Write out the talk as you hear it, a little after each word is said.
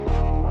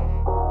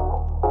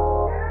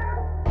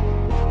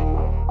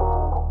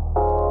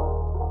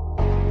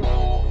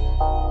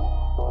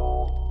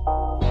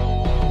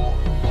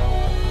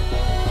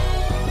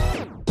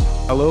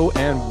Hello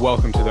and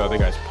welcome to the Other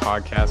Guys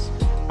podcast.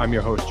 I'm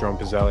your host, Jerome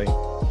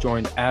Pizzelli,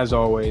 joined as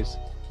always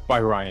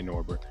by Ryan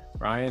Norbert.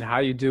 Ryan, how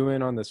you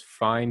doing on this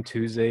fine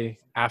Tuesday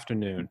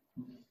afternoon?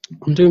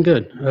 I'm doing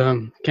good.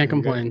 Can't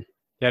complain. Good?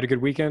 You had a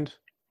good weekend?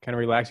 Kind of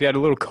relaxed? You had a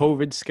little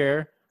COVID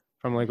scare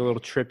from like a little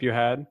trip you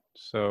had.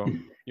 So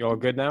you all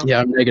good now?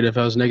 Yeah, I'm negative.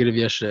 I was negative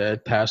yesterday. I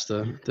passed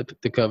the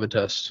COVID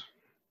test.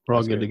 We're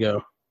all good to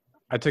go.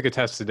 I took a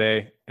test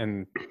today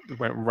and it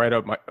went right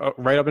up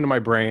into my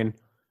brain.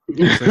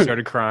 Instantly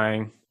started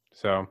crying.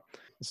 So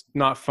it's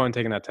not fun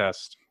taking that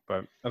test,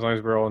 but as long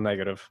as we're all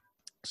negative.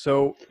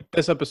 So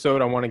this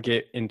episode, I want to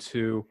get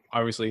into,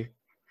 obviously,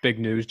 big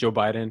news. Joe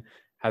Biden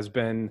has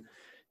been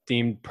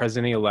deemed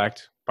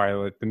president-elect by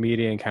the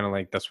media, and kind of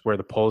like that's where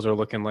the polls are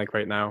looking like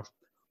right now.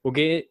 We'll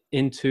get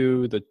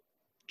into the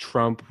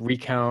Trump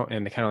recount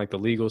and the kind of like the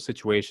legal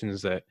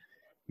situations that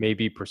may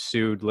be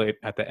pursued late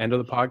at the end of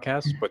the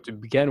podcast. But to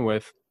begin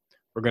with,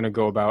 we're going to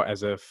go about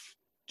as if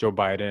Joe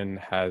Biden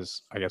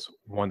has, I guess,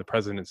 won the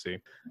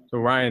presidency. So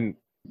Ryan,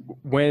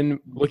 when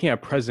looking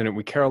at president,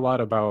 we care a lot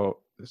about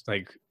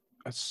like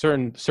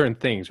certain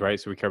things, right?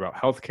 So we care about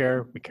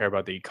healthcare, we care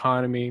about the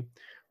economy, we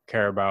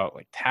care about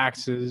like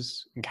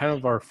taxes and kind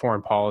of our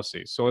foreign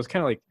policy. So let's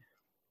kind of like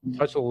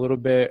touch a little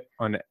bit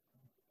on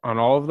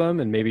all of them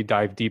and maybe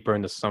dive deeper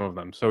into some of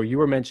them. So you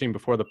were mentioning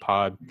before the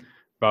pod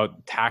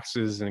about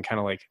taxes and kind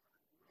of like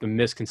the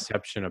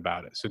misconception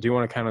about it. So do you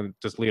want to kind of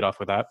just lead off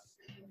with that?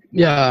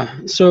 Yeah.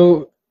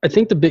 So I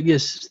think the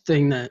biggest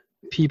thing that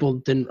people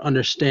didn't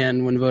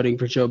understand when voting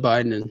for Joe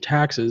Biden and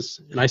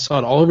taxes, and I saw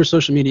it all over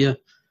social media,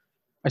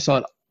 I saw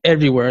it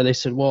everywhere. They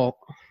said, well,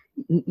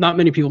 not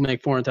many people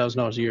make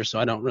 $400,000 a year, so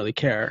I don't really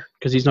care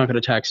because he's not going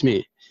to tax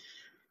me.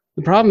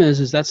 The problem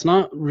is that's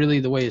not really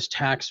the way his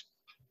tax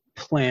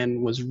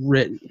plan was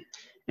written.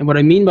 And what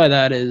I mean by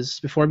that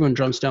is, before everyone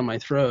jumps down my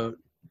throat,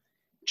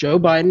 Joe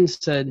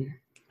Biden said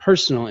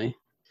personally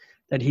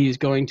that he's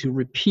going to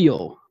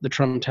repeal the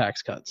Trump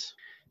tax cuts.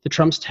 The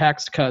Trump's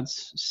tax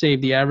cuts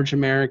saved the average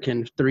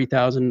American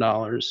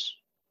 $30,000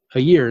 a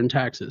year in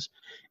taxes.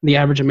 And the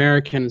average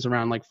American is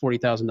around like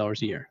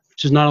 $40,000 a year,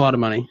 which is not a lot of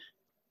money.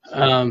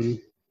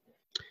 And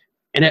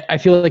I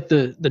feel like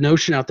the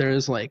notion out there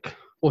is like,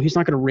 well, he's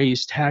not going to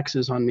raise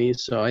taxes on me,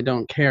 so I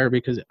don't care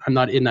because I'm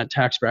not in that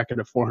tax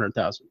bracket of $400,000.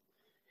 And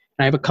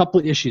I have a couple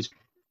of issues.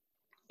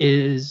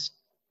 Is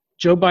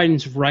Joe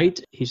Biden's right?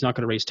 He's not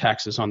going to raise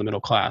taxes on the middle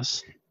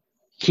class.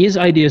 His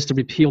idea is to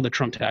repeal the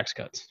Trump tax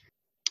cuts.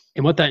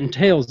 And what that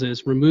entails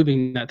is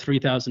removing that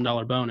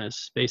 $3,000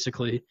 bonus,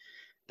 basically,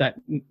 that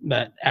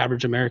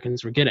average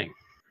Americans were getting.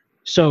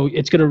 So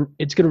it's gonna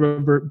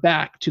revert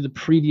back to the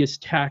previous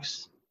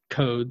tax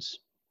codes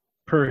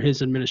per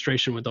his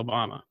administration with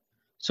Obama.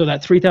 So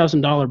that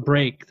 $3,000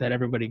 break that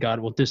everybody got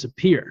will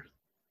disappear.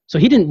 So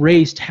he didn't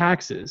raise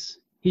taxes.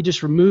 He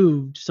just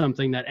removed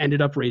something that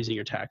ended up raising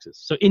your taxes.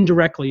 So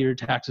indirectly, your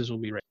taxes will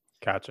be raised.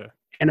 Gotcha.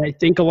 And I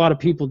think a lot of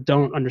people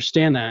don't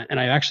understand that. And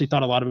I actually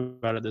thought a lot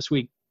about it this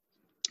week.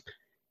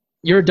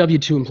 You're a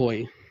W-2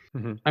 employee.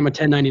 Mm-hmm. I'm a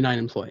 1099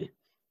 employee.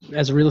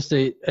 As in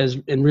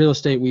real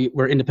estate,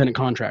 we're independent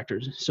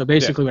contractors. So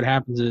basically what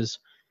happens is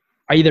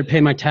I either pay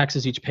my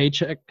taxes each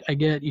paycheck I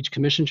get, each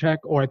commission check,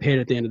 or I pay it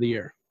at the end of the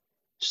year.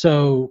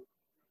 So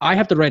I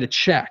have to write a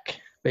check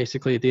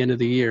basically at the end of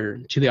the year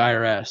to the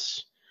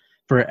IRS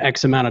for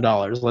X amount of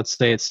dollars. Let's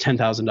say it's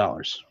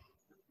 $10,000.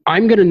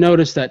 I'm going to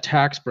notice that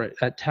tax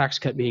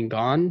cut being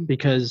gone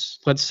because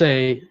let's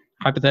say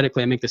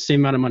hypothetically I make the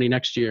same amount of money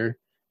next year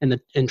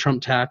and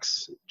Trump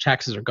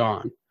taxes are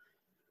gone.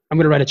 I'm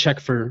going to write a check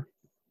for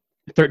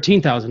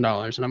 $13,000 and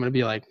I'm going to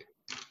be like,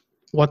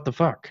 what the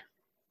fuck?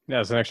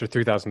 Yeah, it's an extra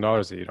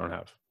 $3,000 that you don't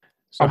have.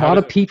 So a lot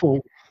of people,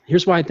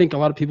 here's why I think a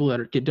lot of people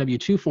that get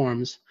W-2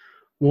 forms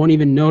won't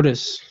even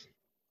notice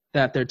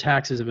that their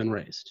taxes have been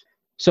raised.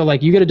 So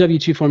like you get a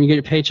W-2 form, you get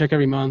your paycheck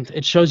every month.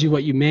 It shows you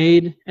what you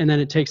made and then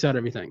it takes out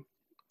everything.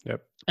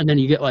 Yep. And then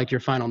you get like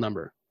your final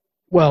number.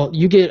 Well,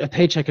 you get a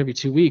paycheck every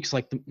 2 weeks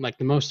like the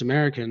most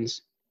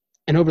Americans.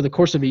 And over the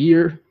course of a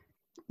year,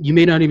 you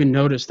may not even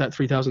notice that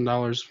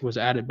 $3,000 was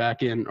added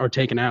back in or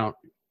taken out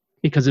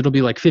because it'll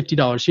be like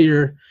 $50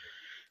 here,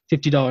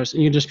 $50.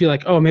 And you just be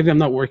like, oh, maybe I'm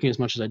not working as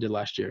much as I did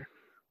last year.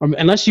 Or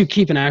unless you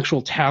keep an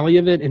actual tally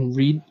of it and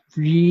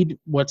read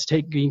what's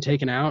being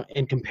taken out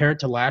and compare it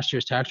to last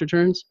year's tax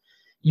returns,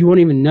 you won't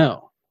even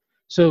know.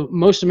 So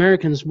most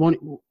Americans won't,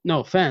 no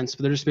offense,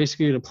 but they're just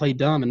basically going to play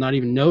dumb and not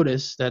even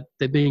notice that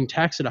they're being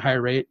taxed at a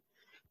higher rate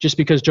just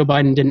because Joe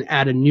Biden didn't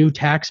add a new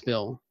tax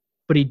bill.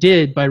 But he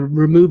did by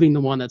removing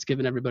the one that's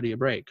given everybody a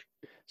break.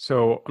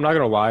 So I'm not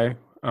going to lie.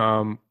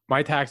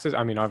 My taxes,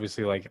 I mean,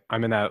 obviously, like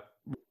I'm in that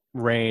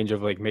range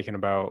of like making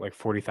about like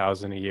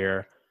 $40,000 a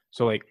year.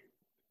 So like,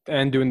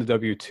 and doing the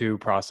W-2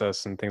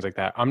 process and things like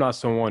that, I'm not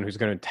someone who's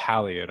going to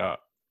tally it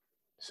up.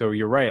 So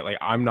you're right. Like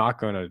I'm not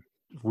going to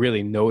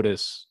really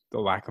notice the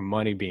lack of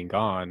money being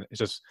gone. It's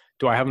just,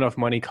 do I have enough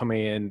money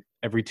coming in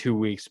every 2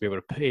 weeks to be able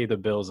to pay the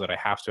bills that I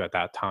have to at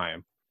that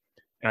time?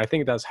 And I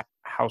think that's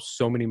how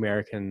so many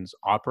Americans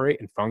operate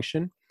and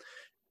function.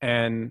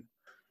 And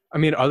I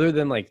mean, other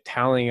than like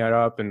tallying it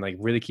up and like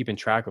really keeping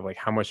track of like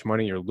how much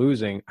money you're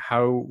losing,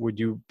 how would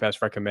you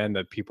best recommend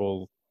that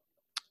people,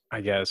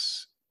 I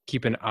guess,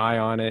 keep an eye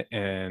on it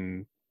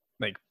and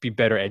like be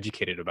better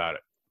educated about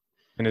it?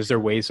 And is there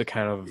ways to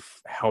kind of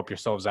help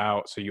yourselves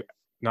out so you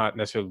not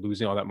necessarily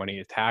losing all that money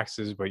in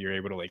taxes, but you're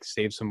able to like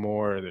save some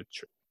more? Or the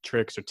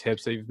tricks or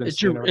tips that you've been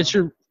seeing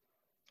around?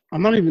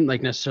 I'm not even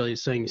like necessarily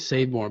saying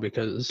save more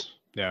because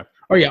Yeah.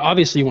 or yeah,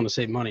 obviously you want to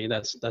save money.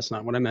 That's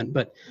not what I meant.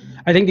 But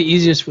I think the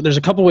easiest, there's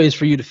a couple ways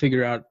for you to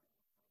figure out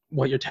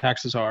what your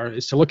taxes are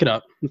is to look it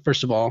up,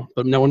 first of all,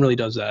 but no one really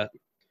does that.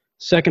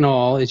 Second of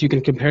all is you can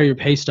compare your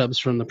pay stubs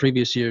from the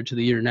previous year to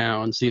the year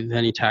now and see if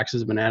any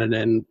taxes have been added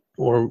in,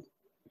 or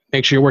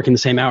make sure you're working the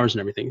same hours and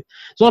everything.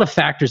 There's a lot of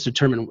factors to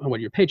determine what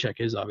your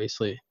paycheck is,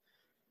 obviously,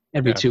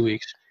 every 2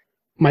 weeks.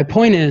 My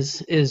point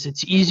is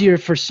it's easier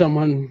for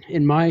someone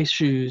in my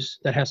shoes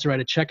that has to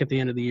write a check at the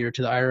end of the year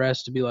to the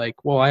IRS to be like,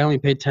 well, I only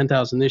paid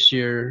 $10,000 this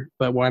year,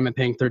 but why am I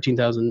paying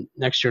 $13,000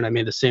 next year and I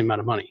made the same amount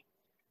of money?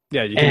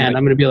 Yeah, and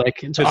I'm going to be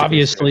like, it's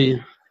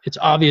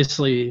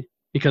obviously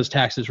because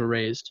taxes were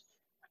raised.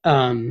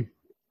 And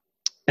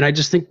I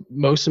just think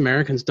most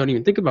Americans don't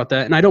even think about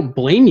that. And I don't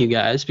blame you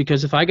guys,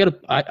 because if I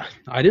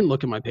didn't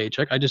look at my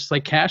paycheck. I just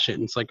like cash it.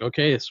 And it's like,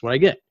 okay, it's what I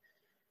get.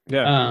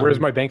 Yeah. Where's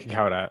my bank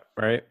account at?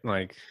 Right.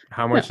 Like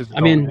how much is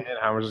going in?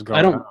 How much is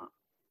going out?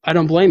 I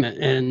don't blame it.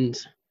 And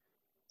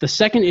the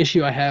second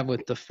issue I have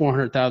with the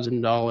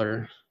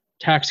 $400,000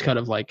 tax cut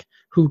of like,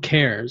 who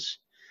cares,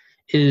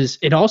 is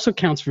it also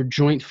counts for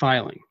joint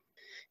filing.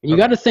 And you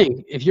got to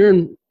think, if you're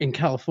in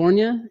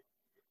California,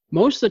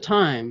 most of the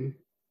time,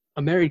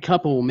 a married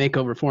couple will make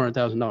over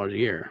 $400,000 a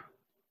year.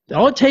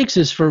 All it takes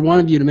is for one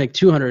of you to make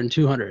 200 and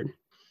 200.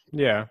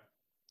 Yeah.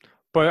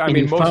 But I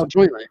mean,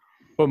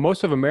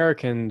 most of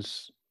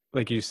Americans,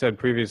 like you said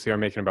previously, are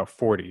making about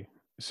 40.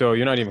 So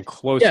you're not even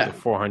close to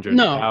 400,000.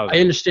 No, I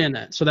understand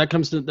that. So that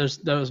comes to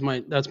that's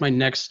my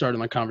next start of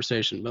my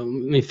conversation. But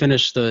let me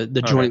finish the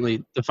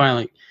jointly, the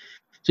filing.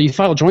 So you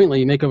file jointly,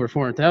 you make over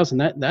 400,000.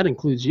 That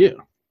includes you.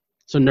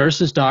 So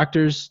nurses,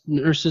 doctors,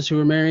 nurses who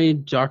are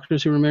married,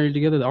 doctors who are married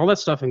together, all that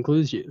stuff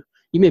includes you.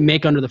 You may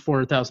make under the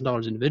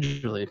 $400,000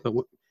 individually, but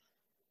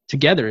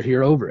together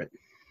you're over it.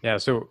 Yeah.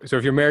 So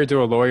if you're married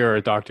to a lawyer or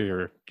a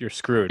doctor, you're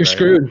screwed. You're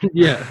screwed.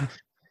 Yeah.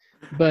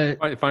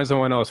 But find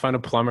someone else. Find a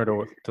plumber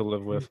to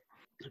live with.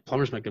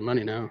 Plumbers make good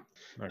money now.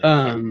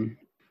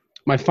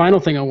 My final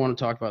thing I want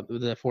to talk about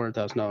with that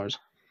 $400,000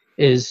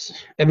 is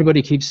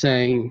everybody keeps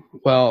saying,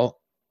 well,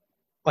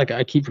 like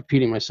I keep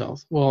repeating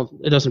myself, well,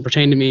 it doesn't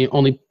pertain to me.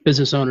 Only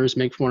business owners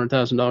make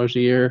 $400,000 a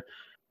year.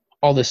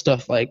 All this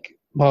stuff, like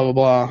blah, blah,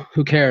 blah.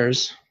 Who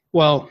cares?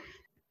 Well,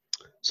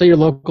 say your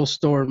local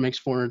store makes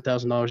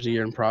 $400,000 a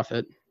year in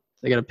profit.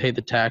 They got to pay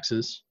the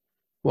taxes.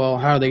 Well,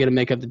 how are they going to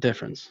make up the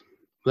difference?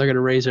 They're going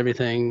to raise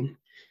everything.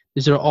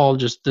 This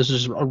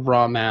is a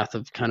raw math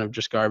of kind of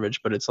just garbage,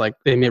 but it's like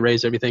they may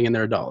raise everything and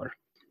they're $1.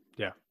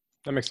 Yeah,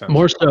 that makes sense.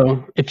 More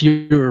so if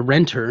you're a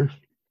renter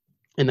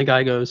and the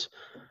guy goes,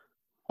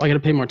 I got to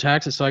pay more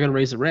taxes, so I got to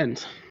raise the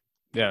rent.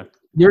 Yeah.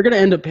 You're going to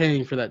end up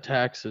paying for that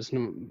taxes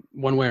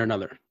one way or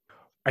another.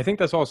 I think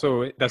that's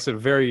a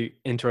very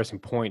interesting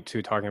point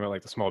too, talking about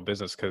like the small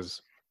business,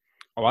 because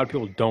a lot of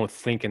people don't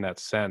think in that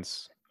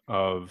sense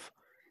of,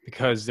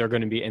 because they're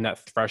going to be in that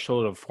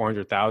threshold of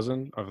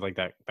 400,000 of like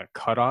that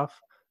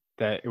cutoff,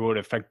 that it would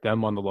affect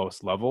them on the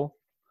lowest level.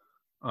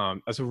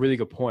 That's a really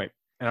good point.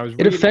 And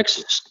it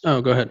affects.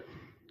 Oh, go ahead.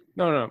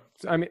 No.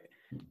 I mean,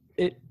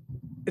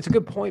 it's a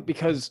good point,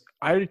 because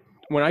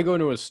when I go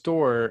into a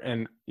store,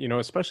 and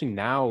especially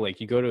now, like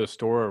you go to a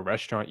store or a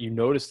restaurant, you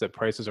notice that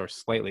prices are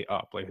slightly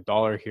up, like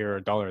 $1 here,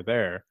 $1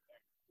 there,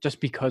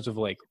 just because of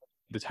like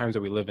the times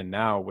that we live in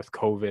now with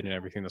COVID and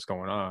everything that's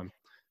going on.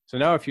 So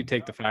now if you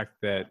take the fact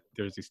that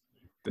there's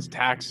these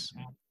taxes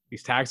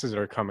that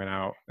are coming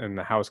out, and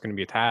how it's going to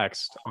be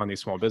taxed on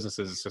these small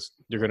businesses, it's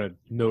just, you're going to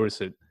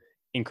notice it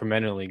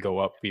incrementally go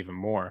up even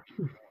more.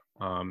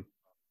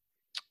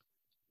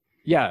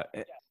 Yeah,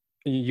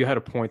 you had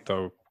a point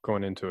though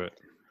going into it.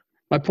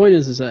 My point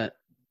is that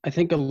I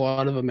think a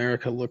lot of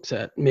America looks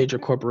at major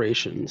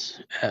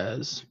corporations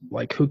as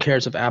like, who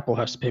cares if Apple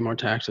has to pay more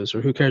taxes,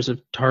 or who cares if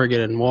Target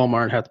and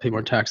Walmart have to pay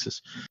more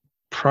taxes?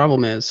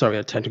 Problem is, sorry,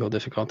 a technical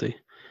difficulty.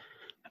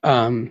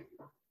 They're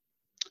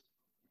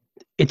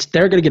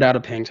going to get out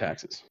of paying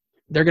taxes.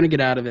 They're going to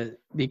get out of it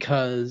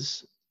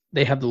because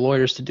they have the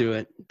lawyers to do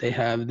it. They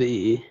have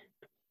the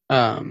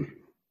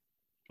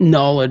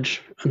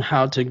knowledge on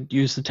how to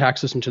use the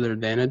tax system to their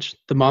advantage.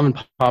 The mom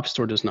and pop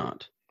store does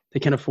not. They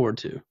can't afford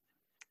to.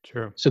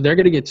 True. So they're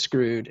going to get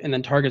screwed, and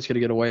then Target's going to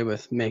get away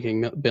with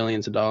making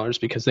billions of dollars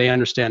because they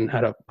understand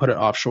how to put it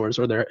offshores,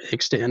 or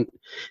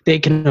they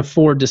can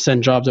afford to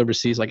send jobs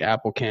overseas like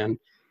Apple can.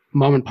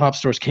 Mom and pop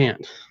stores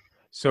can't.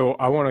 So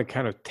I want to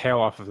kind of tail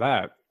off of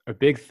that. A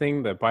big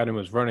thing that Biden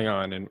was running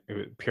on, and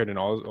it appeared in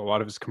a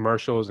lot of his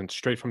commercials and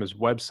straight from his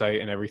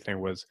website and everything,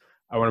 was,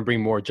 I want to bring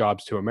more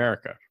jobs to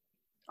America.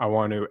 I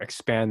want to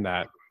expand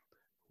that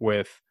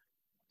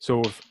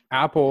so if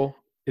Apple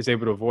is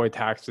able to avoid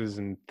taxes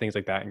and things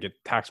like that and get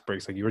tax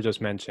breaks like you were just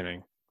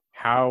mentioning,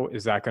 how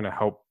is that going to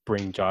help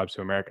bring jobs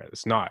to America?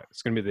 It's not.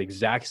 It's going to be the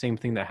exact same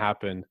thing that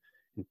happened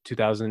in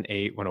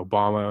 2008 when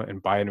Obama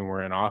and Biden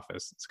were in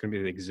office. It's going to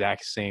be the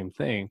exact same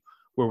thing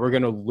where we're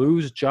going to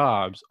lose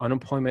jobs.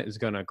 Unemployment is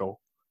going to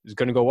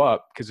go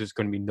up because there's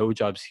going to be no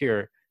jobs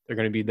here. They're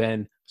going to be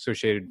then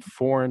associated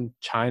foreign,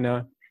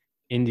 China,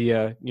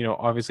 India,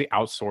 obviously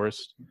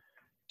outsourced.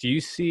 Do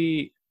you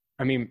see,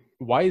 I mean,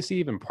 why is he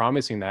even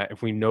promising that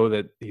if we know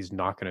that he's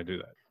not going to do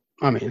that?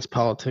 I mean, it's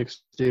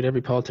politics, dude.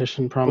 Every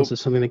politician promises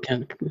something they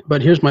can't.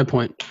 But here's my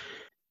point.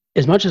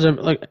 As much as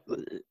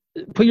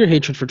put your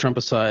hatred for Trump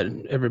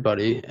aside,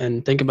 everybody,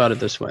 and think about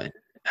it this way.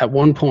 At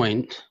one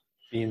point,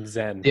 being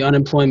Zen, the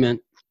unemployment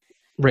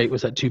rate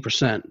was at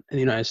 2% in the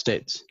United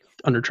States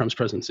under Trump's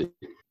presidency.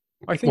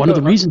 I think one of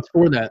the reasons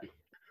for that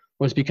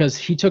was because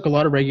he took a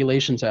lot of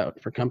regulations out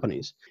for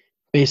companies,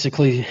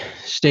 basically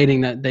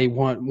stating that they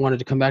wanted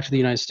to come back to the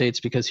United States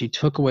because he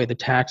took away the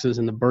taxes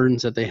and the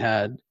burdens that they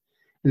had,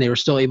 and they were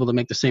still able to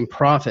make the same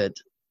profit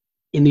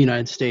in the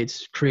United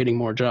States, creating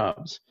more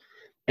jobs.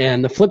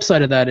 And the flip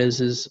side of that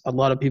is a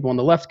lot of people on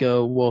the left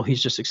go, well,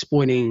 he's just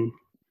exploiting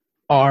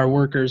our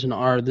workers and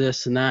our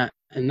this and that.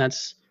 And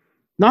that's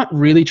not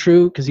really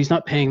true because he's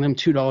not paying them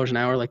 $2 an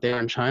hour like they are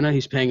in China.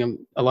 He's paying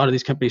them, a lot of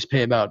these companies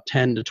pay about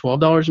 $10 to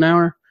 $12 an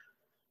hour.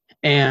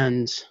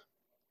 And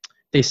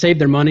they save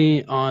their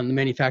money on the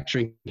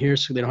manufacturing here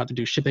so they don't have to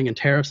do shipping and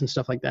tariffs and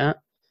stuff like that.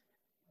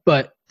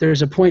 But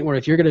there's a point where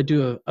if you're going to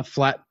do a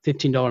flat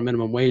 $15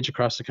 minimum wage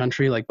across the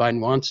country like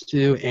Biden wants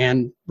to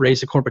and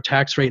raise the corporate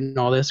tax rate and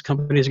all this,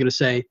 companies are going to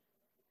say,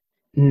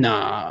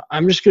 nah,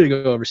 I'm just going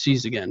to go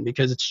overseas again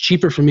because it's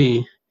cheaper for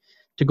me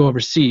to go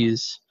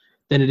overseas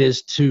than it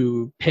is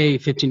to pay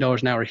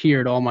 $15 an hour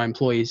here to all my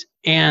employees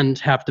and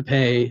have to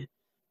pay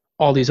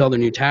all these other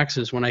new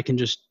taxes when I can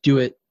just do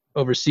it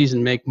overseas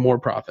and make more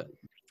profit.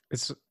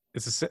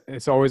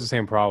 It's always the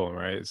same problem,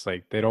 right? It's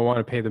like they don't want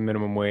to pay the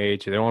minimum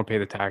wage, they don't want to pay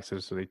the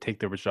taxes, so they take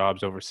their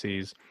jobs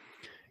overseas.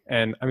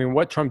 And I mean,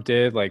 what Trump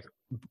did, like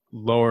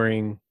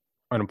lowering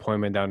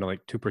unemployment down to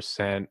like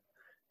 2%,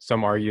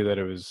 some argue that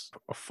it was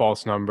a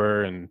false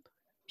number and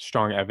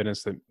strong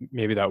evidence that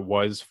maybe that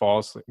was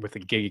false with the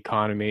gig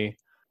economy.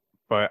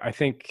 But I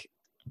think,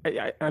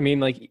 I mean,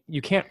 like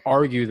you can't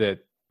argue that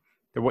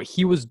what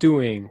he was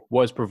doing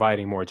was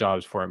providing more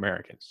jobs for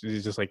Americans. You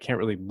just like can't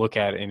really look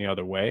at it any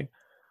other way.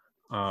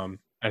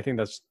 I think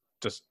that's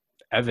just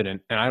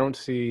evident, and I don't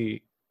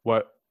see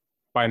what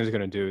Biden is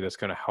going to do that's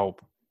going to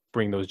help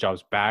bring those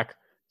jobs back,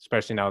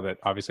 especially now that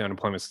obviously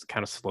unemployment is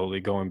kind of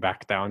slowly going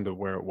back down to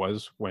where it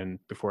was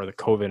before the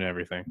COVID and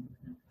everything.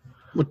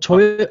 Well,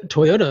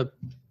 Toyota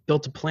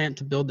built a plant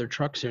to build their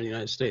trucks here in the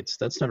United States.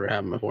 That's never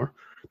happened before.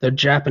 They're a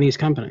Japanese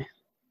company.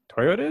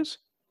 Toyota is?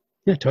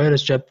 Yeah,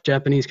 Toyota's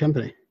Japanese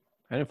company.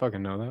 I didn't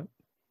fucking know that.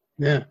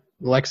 Yeah,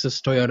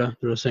 Lexus, Toyota,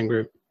 they're the same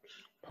group.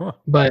 Huh.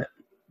 But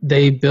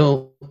they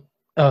built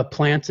a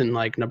plant in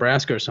like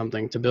Nebraska or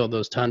something to build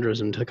those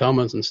Tundras and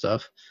Tacomas and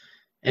stuff.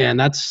 And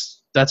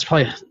that's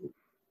probably,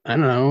 I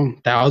don't know,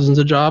 thousands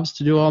of jobs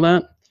to do all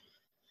that.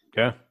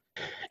 Yeah.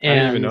 I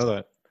didn't even know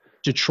that.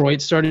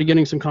 Detroit started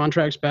getting some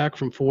contracts back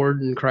from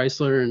Ford and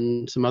Chrysler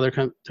and some other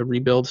to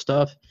rebuild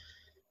stuff.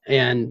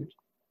 And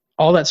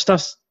all that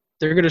stuff,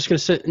 they're just going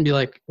to sit and be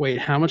like, wait,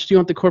 how much do you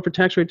want the corporate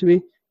tax rate to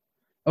be?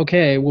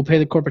 Okay, we'll pay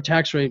the corporate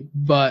tax rate,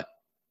 but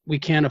we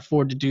can't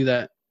afford to do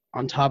that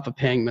on top of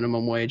paying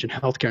minimum wage and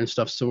healthcare and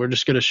stuff. So we're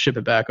just going to ship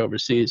it back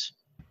overseas.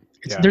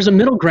 There's a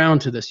middle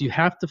ground to this. You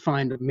have to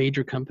find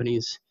major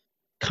companies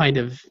kind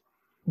of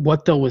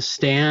what they'll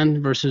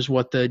withstand versus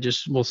what they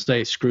just will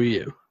say, screw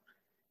you.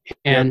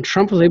 And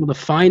Trump was able to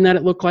find that,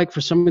 it looked like,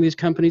 for some of these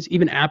companies.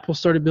 Even Apple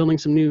started building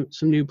some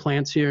new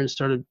plants here and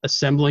started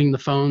assembling the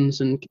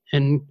phones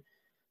in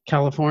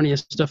California,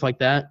 stuff like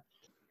that.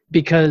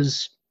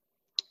 Because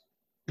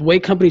the way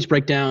companies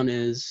break down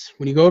is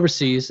when you go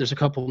overseas, there's a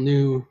couple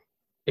new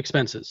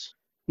expenses.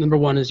 Number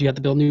one is you have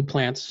to build new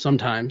plants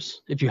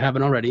sometimes if you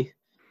haven't already.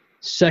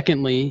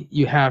 Secondly,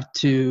 you have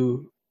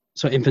to,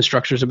 so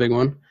infrastructure is a big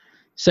one.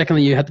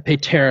 Secondly, you have to pay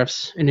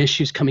tariffs and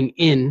issues coming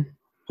in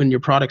when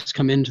your products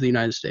come into the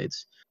United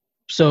States.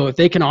 So if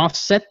they can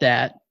offset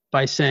that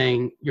by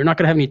saying you're not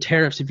going to have any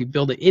tariffs if you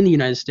build it in the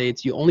United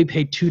States, you only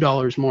pay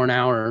 $2 more an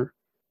hour,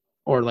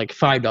 or like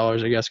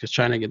 $5, I guess, because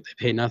China they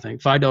pay nothing,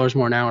 $5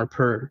 more an hour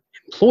per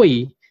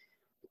employee,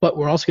 but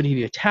we're also going to give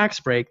you a tax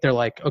break. They're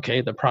like,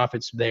 okay, the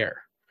profit's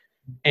there.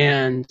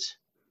 And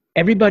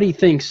everybody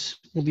thinks,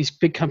 well, these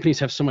big companies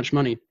have so much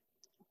money.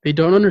 They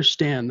don't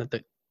understand that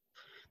the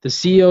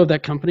CEO of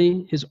that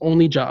company, his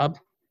only job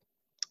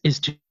is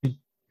to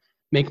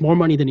make more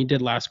money than he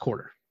did last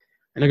quarter.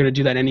 And they're going to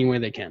do that any way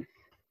they can.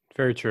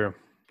 Very true.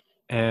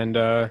 And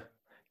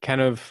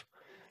kind of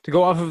to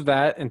go off of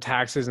that and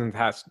taxes and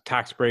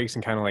tax breaks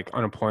and kind of like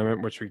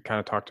unemployment, which we kind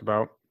of talked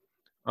about,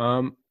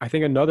 I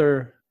think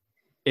another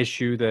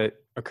issue that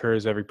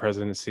occurs every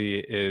presidency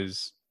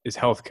is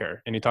healthcare.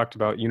 And you talked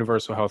about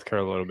universal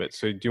healthcare a little bit.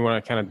 So do you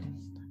want to kind of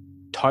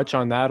touch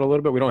on that a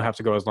little bit? We don't have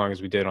to go as long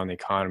as we did on the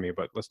economy,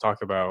 but let's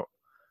talk about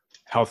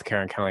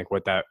healthcare and kind of like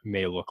what that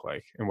may look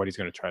like and what he's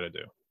going to try to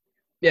do.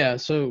 Yeah.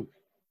 So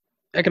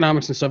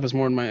economics and stuff is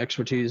more in my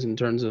expertise in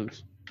terms of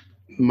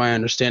my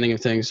understanding of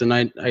things. And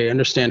I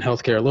understand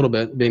healthcare a little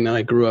bit, being that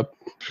I grew up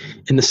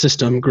in the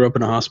system, grew up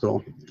in a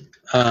hospital.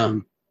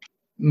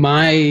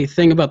 My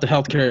thing about the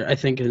healthcare, I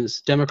think,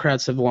 is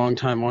Democrats have a long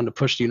time wanted to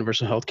push the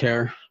universal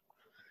healthcare.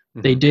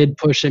 Mm-hmm. They did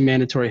push a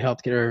mandatory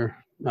healthcare,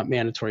 not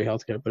mandatory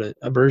healthcare, but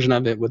a version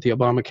of it with the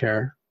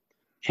Obamacare.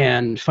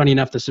 And funny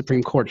enough, the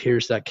Supreme Court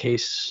hears that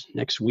case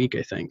next week,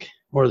 I think,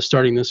 or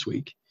starting this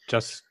week.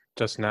 Just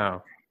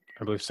now,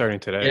 I believe, starting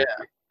today.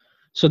 Yeah.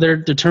 So they're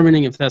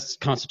determining if that's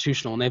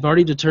constitutional, and they've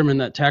already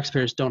determined that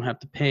taxpayers don't have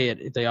to pay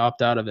it if they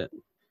opt out of it.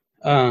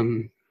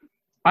 I'm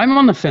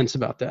on the fence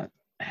about that.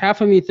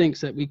 Half of me thinks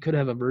that we could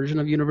have a version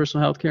of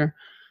universal health care.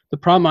 The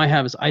problem I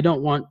have is I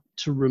don't want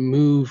to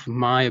remove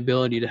my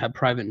ability to have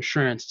private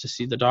insurance to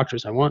see the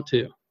doctors I want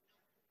to.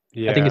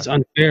 Yeah. I think it's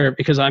unfair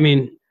because, I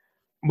mean,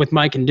 with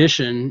my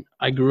condition,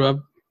 I grew up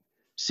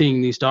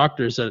seeing these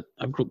doctors that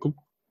I've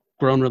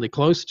grown really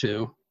close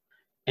to,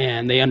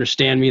 and they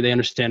understand me. They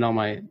understand all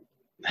my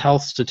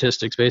health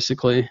statistics,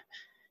 basically.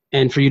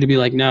 And for you to be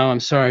like, no,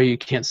 I'm sorry, you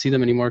can't see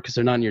them anymore because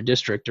they're not in your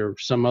district or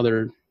some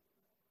other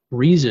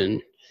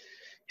reason,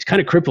 it's kind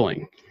of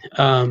crippling.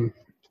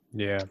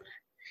 Yeah.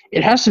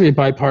 It has to be a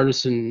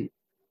bipartisan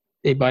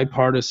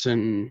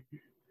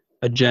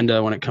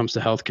agenda when it comes to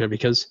healthcare,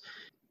 because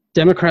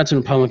Democrats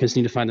and Republicans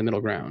need to find the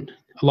middle ground.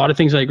 A lot of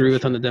things I agree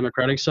with on the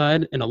Democratic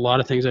side, and a lot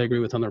of things I agree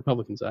with on the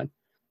Republican side.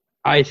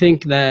 I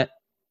think that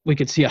we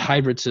could see a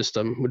hybrid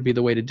system would be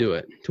the way to do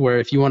it, to where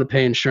if you want to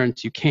pay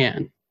insurance, you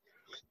can,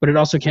 but it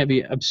also can't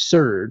be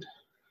absurd.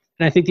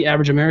 And I think the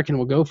average American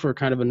will go for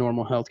kind of a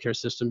normal healthcare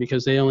system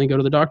because they only go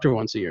to the doctor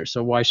once a year.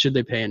 So why should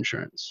they pay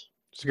insurance?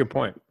 It's a good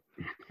point.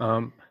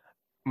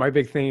 My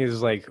big thing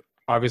is, like,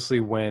 obviously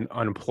when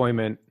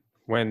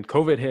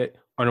COVID hit,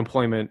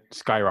 unemployment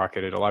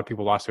skyrocketed. A lot of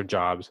people lost their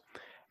jobs,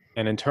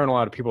 and in turn, a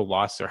lot of people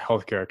lost their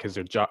healthcare because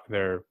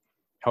their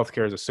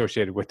healthcare is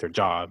associated with their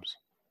jobs.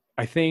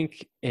 I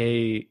think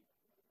a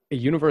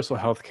universal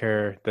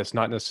healthcare that's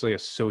not necessarily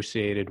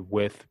associated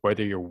with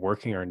whether you're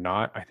working or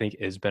not, I think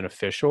is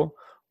beneficial.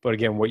 But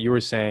again, what you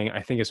were saying,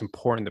 I think it's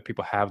important that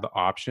people have the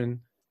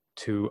option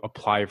to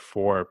apply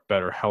for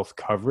better health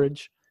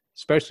coverage,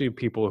 especially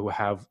people who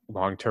have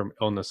long-term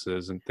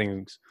illnesses and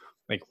things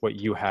like what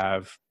you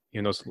have,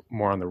 it's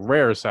more on the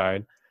rare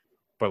side,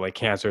 but like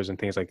cancers and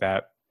things like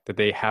that, that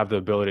they have the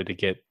ability to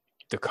get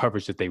the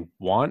coverage that they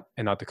want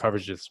and not the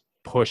coverage that's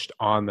pushed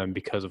on them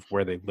because of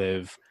where they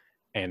live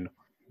and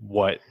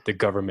what the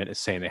government is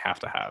saying they have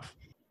to have.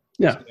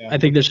 Yeah, so, I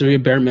think there should be a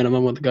bare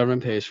minimum what the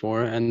government pays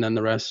for, and then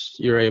the rest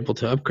you're able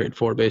to upgrade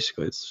for.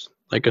 Basically, it's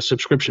like a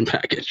subscription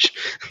package.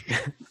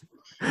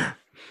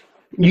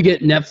 You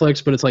get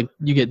Netflix, but it's like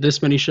you get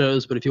this many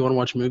shows, but if you want to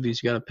watch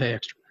movies, you got to pay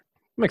extra.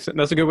 Makes sense.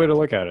 That's a good way to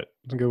look at it.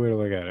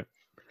 The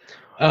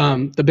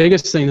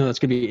biggest thing that's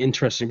going to be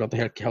interesting about the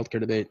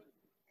healthcare debate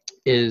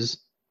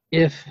is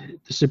if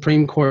the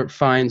Supreme Court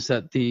finds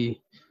that the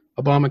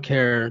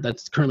Obamacare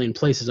that's currently in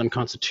place is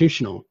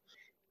unconstitutional,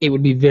 it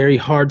would be very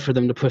hard for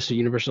them to push a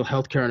universal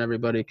healthcare on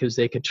everybody because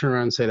they could turn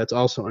around and say that's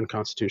also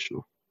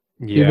unconstitutional.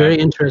 Yeah. Very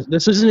interesting.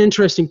 This is an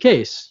interesting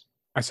case.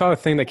 I saw a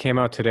thing that came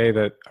out today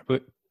that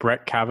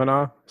Brett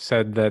Kavanaugh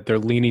said that they're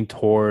leaning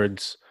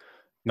towards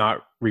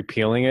not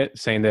repealing it,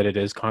 saying that it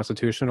is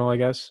constitutional, I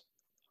guess,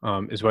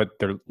 is what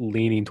they're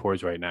leaning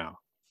towards right now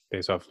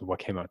based off of what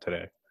came out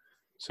today.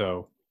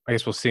 So I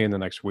guess we'll see in the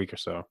next week or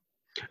so.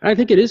 I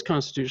think it is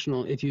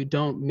constitutional if you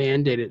don't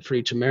mandate it for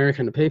each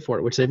American to pay for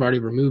it, which they've already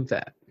removed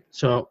that.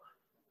 So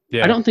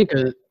yeah. I don't think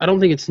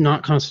it's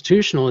not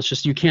constitutional. It's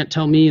just you can't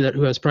tell me that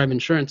who has private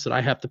insurance that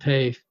I have to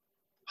pay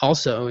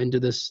also into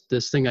this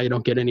thing I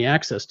don't get any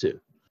access to.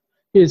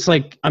 It's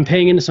like I'm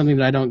paying into something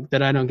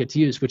that I don't get to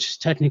use, which is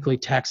technically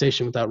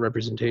taxation without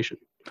representation.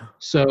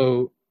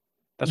 So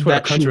that's what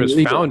our country was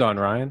found on,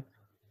 Ryan.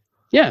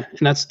 Yeah,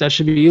 and that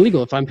should be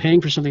illegal. If I'm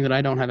paying for something that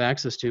I don't have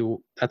access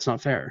to, that's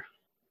not fair.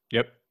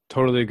 Yep,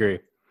 totally agree.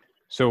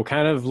 So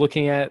kind of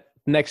looking at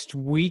next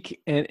week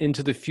and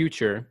into the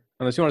future,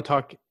 unless you want to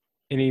talk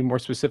any more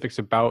specifics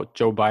about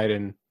Joe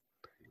Biden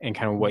and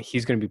kind of what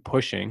he's going to be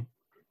pushing,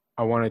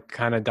 I want to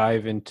kind of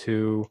dive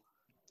into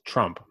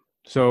Trump.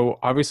 So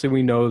obviously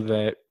we know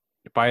that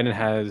Biden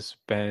has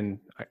been,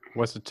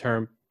 what's the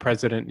term,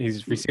 president.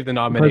 He's received the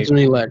nomination.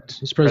 President-elect.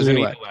 He's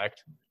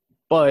president-elect.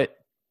 But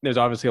there's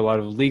obviously a lot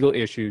of legal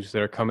issues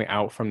that are coming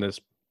out from this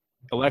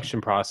election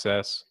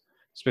process,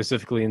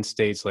 specifically in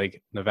states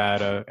like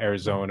Nevada,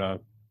 Arizona,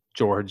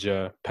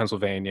 Georgia,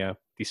 Pennsylvania,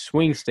 these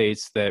swing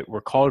states that were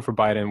called for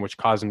Biden, which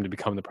caused him to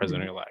become the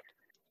president-elect.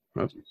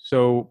 Right.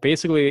 So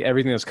basically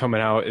everything that's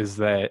coming out is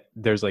that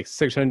there's like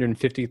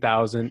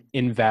 650,000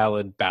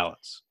 invalid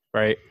ballots,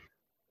 right?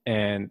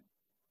 And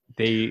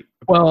they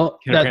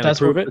that's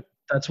prove it.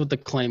 That's what the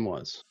claim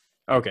was.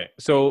 Okay.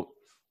 So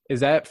is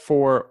that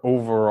for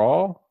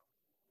overall,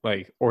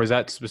 like, or is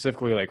that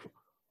specifically like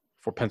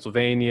for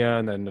Pennsylvania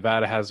and then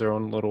Nevada has their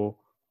own little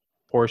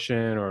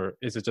portion, or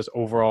is it just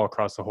overall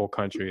across the whole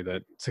country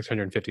that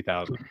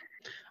 650,000?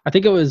 I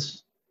think it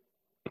was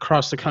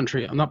across the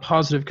country. I'm not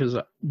positive because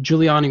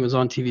Giuliani was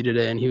on TV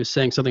today and he was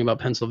saying something about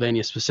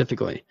Pennsylvania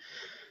specifically.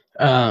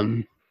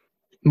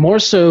 More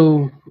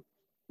so,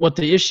 what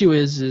the issue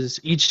is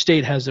each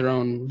state has their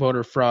own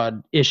voter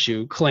fraud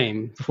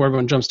claim. Before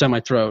everyone jumps down my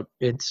throat,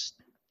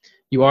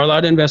 you are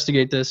allowed to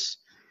investigate this.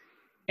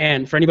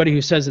 And for anybody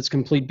who says it's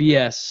complete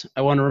BS,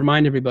 I want to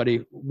remind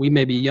everybody, we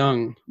may be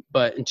young,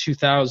 but in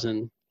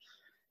 2000,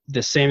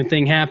 the same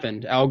thing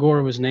happened. Al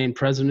Gore was named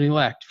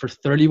president-elect for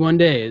 31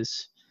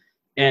 days,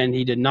 and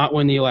he did not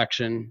win the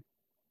election.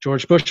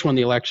 George Bush won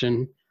the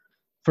election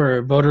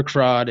for voter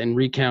fraud and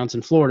recounts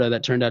in Florida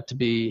that turned out to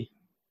be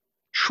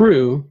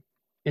true,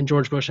 and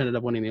George Bush ended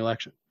up winning the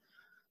election.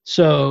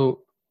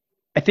 So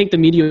I think the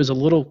media is a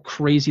little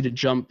crazy to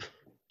jump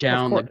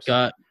down the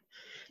gut.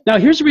 Now,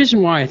 here's the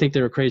reason why I think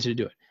they were crazy to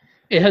do it.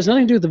 It has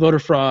nothing to do with the voter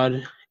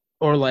fraud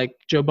or like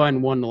Joe Biden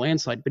won the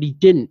landslide, but he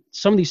didn't.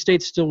 Some of these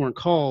states still weren't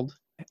called.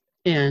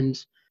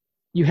 And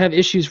you have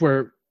issues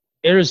where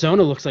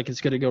Arizona looks like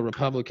it's going to go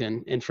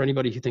Republican. And for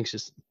anybody who thinks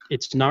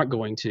it's not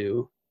going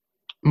to,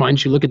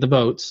 mind you, look at the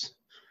votes.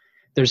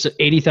 There's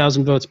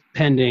 80,000 votes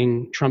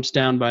pending. Trump's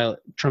down by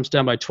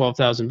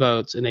 12,000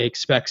 votes, and they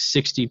expect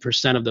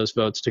 60% of those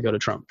votes to go to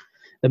Trump.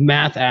 The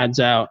math adds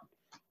out.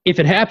 If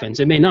it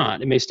happens, it may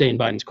not. It may stay in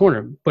Biden's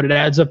corner, but it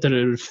adds up that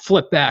it would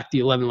flip back the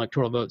 11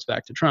 electoral votes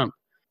back to Trump.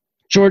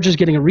 Georgia's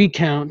getting a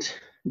recount.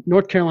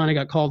 North Carolina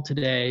got called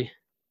today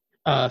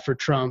for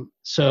Trump.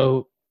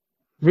 So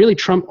really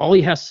Trump, all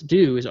he has to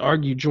do is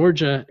argue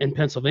Georgia and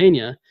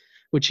Pennsylvania,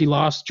 which he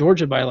lost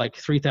Georgia by like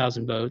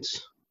 3,000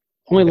 votes,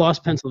 only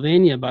lost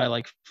Pennsylvania by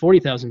like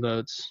 40,000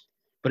 votes.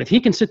 But if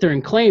he can sit there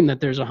and claim that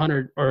there's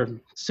 100 or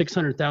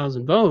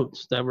 600,000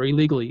 votes that were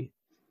illegally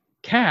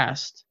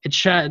cast, it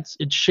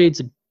shades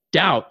a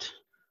doubt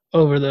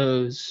over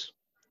those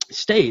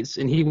states,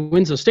 and he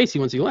wins those states, he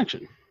wins the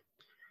election.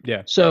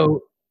 Yeah.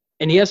 So,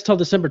 and he has till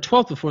December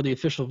 12th before the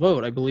official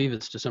vote. I believe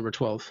it's December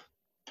 12th.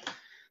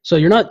 So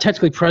you're not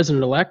technically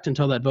president-elect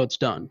until that vote's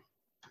done.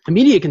 The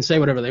media can say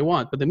whatever they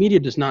want, but the media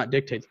does not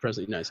dictate the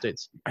president of the United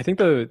States. I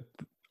think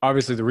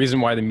obviously the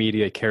reason why the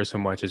media cares so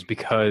much is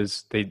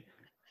because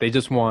they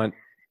just want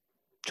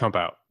Trump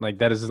out. Like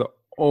that is the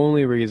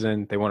only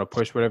reason they want to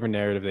push whatever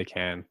narrative they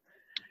can.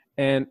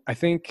 And I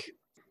think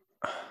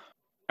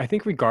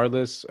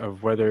regardless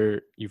of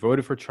whether you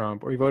voted for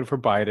Trump or you voted for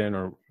Biden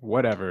or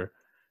whatever,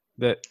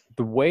 that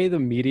the way the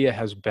media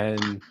has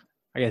been,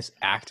 I guess,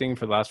 acting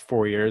for the last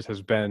 4 years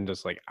has been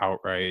just like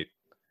outright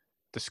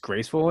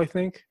disgraceful. I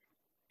think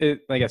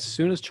like as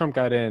soon as Trump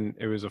got in,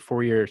 it was a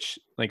 4-year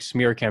like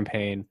smear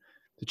campaign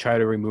to try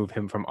to remove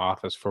him from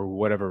office for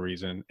whatever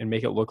reason and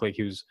make it look like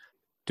he was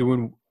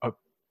doing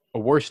a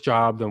worse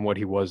job than what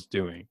he was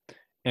doing.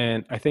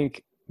 And I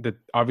think that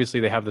obviously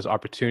they have this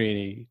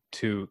opportunity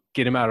to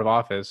get him out of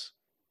office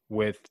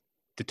with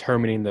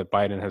determining that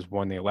Biden has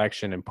won the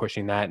election and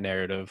pushing that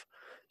narrative.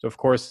 So of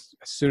course,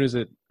 as soon as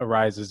it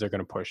arises, they're going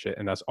to push it.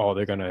 And that's all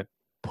they're going to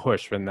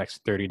push for the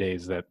next 30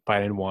 days, that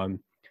Biden won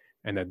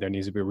and that there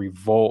needs to be a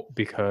revolt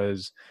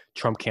because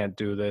Trump can't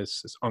do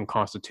this. It's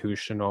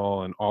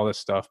unconstitutional and all this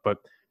stuff. But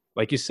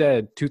like you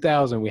said,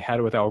 2000, we had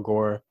it with Al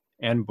Gore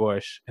and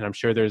Bush. And I'm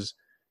sure there's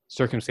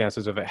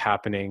circumstances of it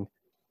happening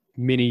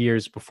many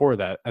years before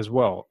that as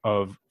well,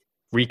 of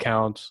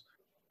recounts,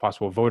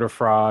 possible voter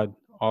fraud,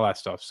 all that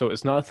stuff. So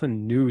it's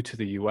nothing new to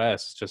the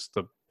U.S. It's just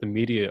the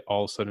media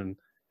all of a sudden,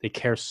 they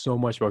care so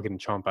much about getting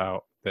Trump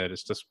out that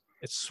it's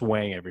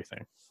swaying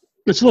everything.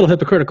 It's a little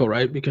hypocritical,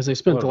 right? Because they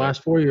spent the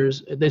last 4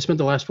 years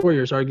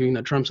arguing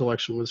that Trump's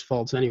election was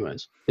false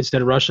anyways. They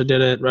said Russia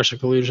did it, Russia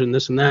collusion,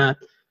 this and that.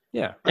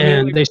 Yeah.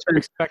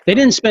 They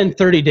didn't spend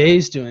 30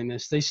 days doing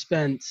this. They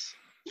spent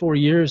 4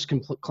 years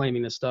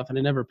claiming this stuff, and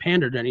it never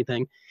pandered to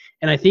anything.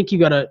 And I think you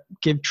got to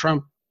give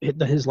Trump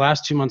his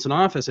last 2 months in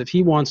office. If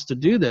he wants to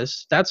do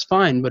this, that's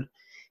fine, but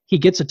he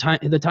gets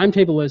the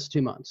timetable is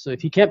 2 months. So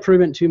if he can't prove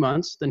it in 2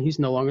 months, then he's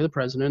no longer the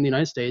president of the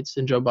United States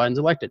and Joe Biden's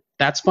elected.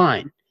 That's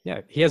fine.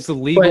 Yeah, he has the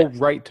legal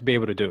right to be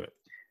able to do it.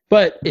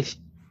 But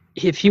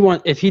if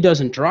he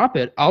doesn't drop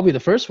it, I'll be the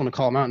first one to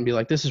call him out and be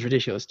like, this is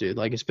ridiculous, dude.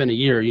 Like, it's been a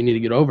year. You need to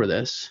get over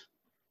this.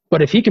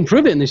 But if he can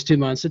prove it in these 2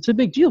 months, it's a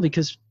big deal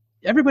because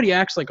everybody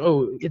acts like,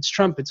 oh, it's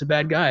Trump, it's a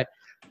bad guy.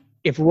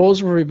 If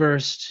roles were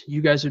reversed,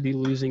 you guys would be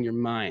losing your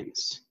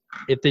minds.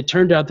 If it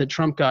turned out that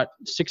Trump got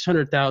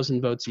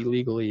 600,000 votes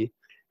illegally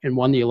and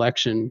won the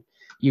election,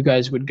 you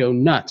guys would go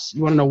nuts.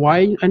 You want to know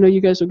why I know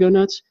you guys would go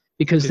nuts?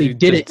 Because they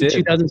did it in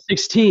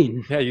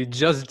 2016. Yeah, you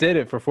just did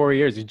it for 4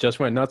 years. You just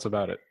went nuts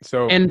about it.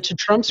 So, and to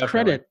Trump's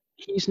credit,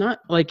 he's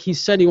not like, he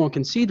said he won't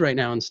concede right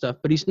now and stuff,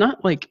 but he's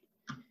not like,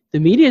 the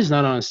media is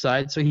not on his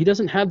side, so he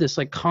doesn't have this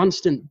like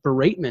constant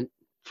beratement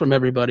from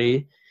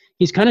everybody.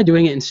 He's kind of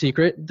doing it in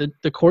secret.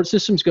 The court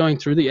system's going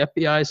through. The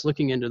FBI is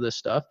looking into this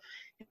stuff.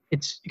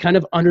 It's kind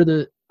of under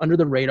the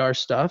radar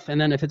stuff. And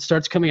then if it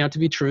starts coming out to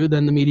be true,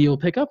 then the media will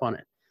pick up on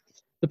it.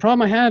 The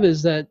problem I have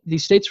is that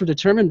these states were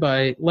determined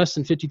by less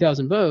than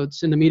 50,000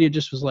 votes, and the media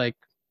just was like,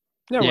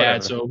 yeah,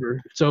 it's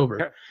over. It's over.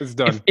 Yeah, it's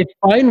done. If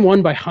Biden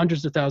won by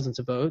hundreds of thousands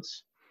of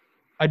votes,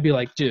 I'd be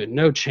like, dude,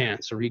 no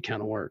chance a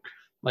recount will work.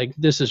 Like,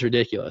 this is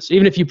ridiculous.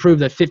 Even if you prove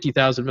that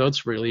 50,000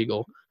 votes were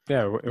illegal,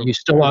 you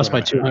still lost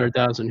by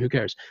 200,000. Who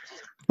cares?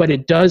 But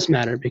it does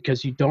matter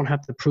because you don't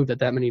have to prove that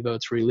that many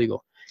votes were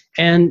illegal.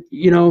 And,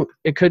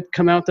 it could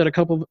come out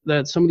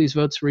that some of these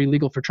votes were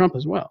illegal for Trump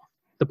as well.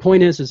 The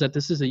point is that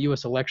this is a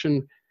U.S.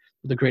 election,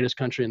 the greatest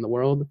country in the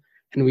world,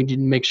 and we need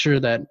to make sure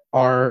that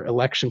our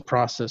election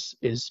process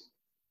is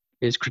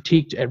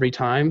critiqued every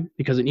time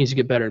because it needs to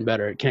get better and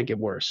better. It can't get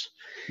worse.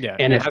 Yeah,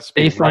 and if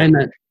they find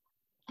that,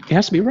 it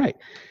has to be right.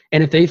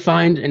 And if they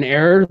find an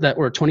error that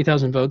where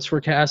 20,000 votes were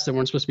cast that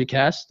weren't supposed to be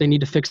cast, they need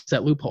to fix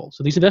that loophole.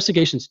 So these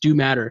investigations do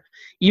matter.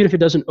 Even if it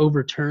doesn't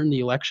overturn the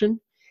election,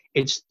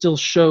 it still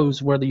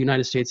shows where the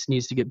United States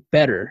needs to get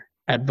better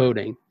at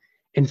voting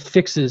and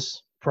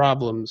fixes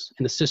problems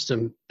in the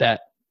system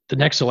that the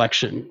next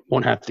election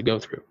won't have to go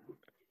through.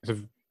 It's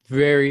a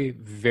very,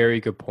 very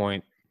good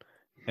point.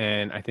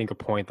 And I think a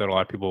point that a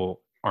lot of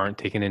people aren't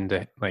taking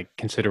into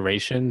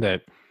consideration,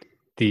 that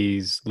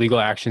these legal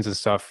actions and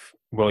stuff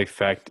will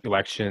affect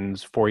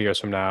elections 4 years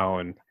from now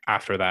and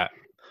after that.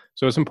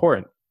 So it's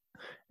important.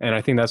 And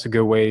I think that's a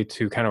good way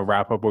to kind of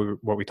wrap up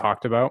what we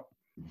talked about.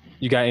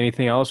 You got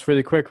anything else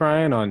really quick,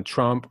 Ryan, on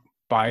Trump,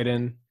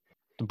 Biden,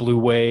 the blue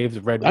wave,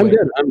 the red wave?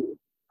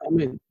 I'm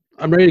good.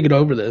 I'm ready to get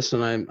over this,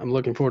 and I'm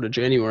looking forward to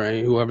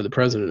January, whoever the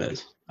president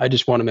is. I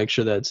just want to make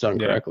sure that it's done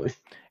correctly.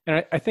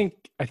 And I think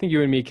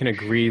you and me can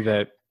agree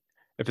that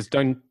if it's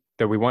done,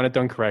 that we want it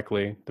done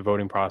correctly, the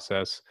voting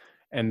process,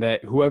 and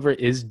that whoever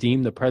is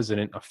deemed the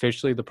president,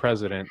 officially the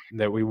president,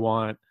 that we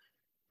want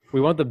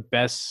the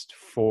best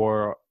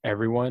for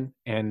everyone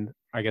and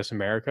I guess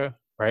America,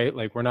 right?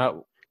 Like we're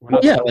not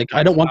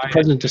I don't want the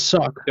president to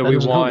suck. That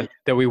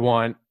we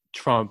want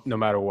Trump no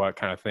matter what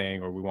kind of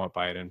thing, or we want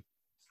Biden.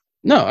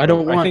 No, I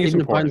don't want, even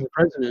if Biden's the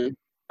president,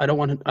 I don't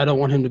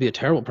want him to be a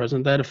terrible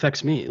president. That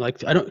affects me.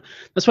 That's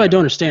what I don't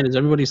understand is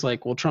everybody's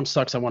like, well, Trump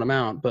sucks, I want him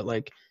out. But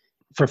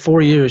for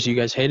 4 years you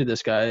guys hated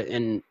this guy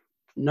and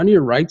none of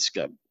your rights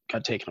got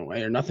taken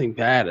away or nothing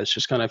bad. It's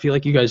just I feel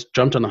like you guys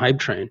jumped on the hype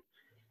train.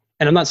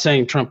 And I'm not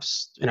saying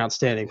Trump's an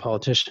outstanding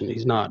politician.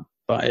 He's not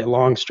by a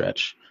long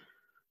stretch.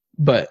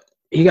 But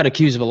he got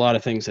accused of a lot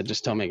of things that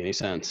just don't make any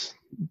sense.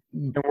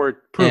 And we're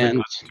proving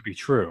that to be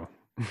true.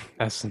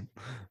 That's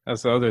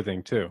the other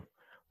thing too.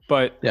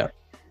 But yeah,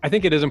 I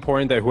think it is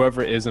important that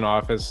whoever is in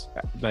office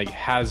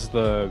has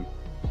the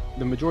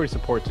majority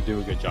support to do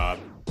a good job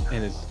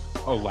and is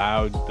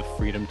allowed the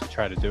freedom to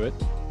try to do it,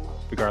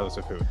 regardless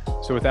of who.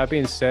 So with that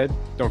being said,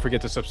 don't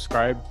forget to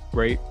subscribe,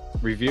 rate,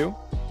 review,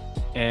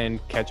 and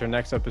catch our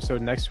next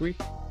episode next week.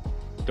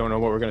 Don't know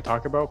what we're going to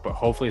talk about, but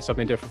hopefully it's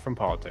something different from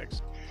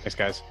politics. Thanks,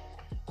 guys.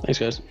 Thanks,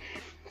 guys.